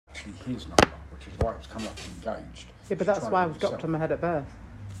actually his number, which is why it's coming up engaged. Yeah, but that's why I was dropped on my head at birth.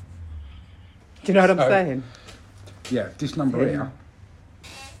 Do you know what I'm saying? Yeah, this number here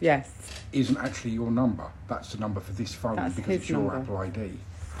Yes. isn't actually your number. That's the number for this phone because it's your number. Apple ID.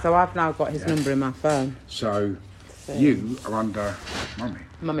 So I've now got his number in my phone. So you are under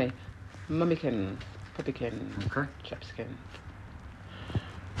Mummy. Mummykin, puppykin, Okay. chopskin.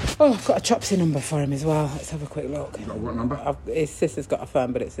 Oh, I've got a Chopsy number for him as well. Let's have a quick look. You got what number? His sister's got a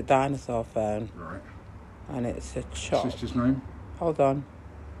phone, but it's a dinosaur phone. Right. And it's a chop. Sister's name? Hold on.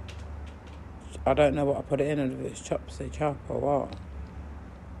 I don't know what I put it in, if it's Chopsy, Chop or what.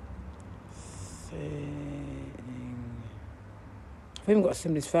 I've even got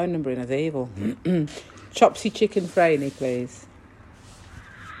somebody's phone number in as evil. Chopsy Chicken Franey, please.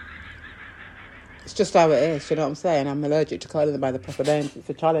 It's just how it is, you know what I'm saying? I'm allergic to calling them by the proper names. It's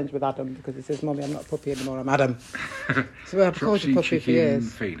a challenge with Adam because he says, Mummy, I'm not a puppy anymore, I'm Adam. So I've called you puppy for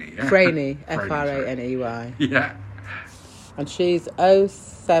years. Franey, yeah? Franey, F-R-A-N-E-Y. Yeah. And she's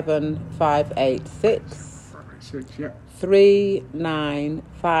 07586 586, yeah.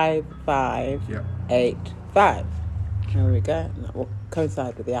 395585. There we go. And that will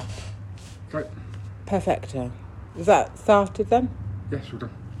coincide with the app. Okay. Perfecto. Is that started then? Yes, we're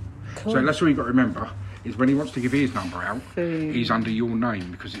done. Cool. So that's all you've got to remember is when he wants to give his number out, Hmm. he's under your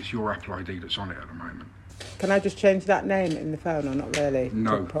name because it's your Apple ID that's on it at the moment. Can I just change that name in the phone or not really?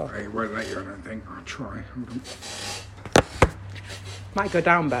 No, it won't let you, I don't think. I'll try. Hold on. Might go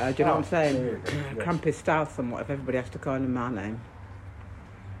down better, do you know what I'm saying? Yeah. Cramp his style somewhat if everybody has to call him my name.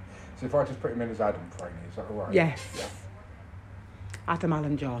 So if I just put him in as Adam Franey, is that all right? Yes. Yeah. Adam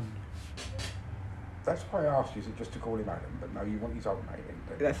Allen John. That's why I asked you, is it just to call him Adam? But no, you want his old name in.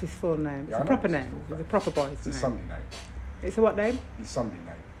 That's his full name. Yeah, It's a proper name. It's a proper boy's It's name. his Sunday name. It's a what name? His Sunday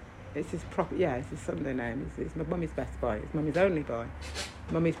name. It's his proper, yeah, it's his Sunday name. It's my mummy's best boy. It's mummy's only boy.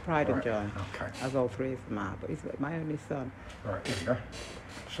 Mummy's pride and joy. Okay. As all three of them are, but he's my only son. Right, here we go.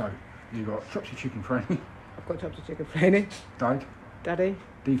 So, you got Chopsy Chicken Franey, I've got Chopsy Chicken Franey, Dad, Daddy,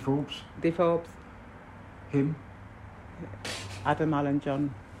 D Forbes, D Forbes, him, Adam Allen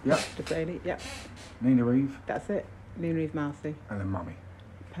John, Yep. Mr. Franey, yep, Nina Eve, that's it. Nina Eve Mousy. and then Mummy.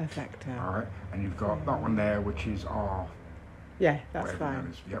 Perfect. Alright, and you've got that one there, which is our... Yeah, that's whatever that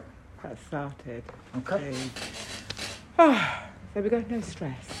fine. is. Yep. That's started. Okay. Oh, there we go, no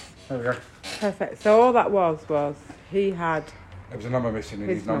stress. There we go. Perfect. So all that was he had... There was a number missing in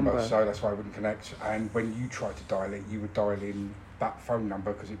His his number, number. so that's why I wouldn't connect. And when you tried to dial it, you would dial in that phone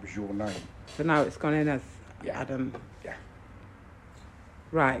number because it was your name. So now it's gone in as Yeah. Adam. Yeah.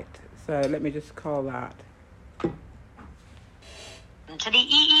 Right, so let me just call that. To the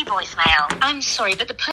EE voicemail. I'm sorry, but the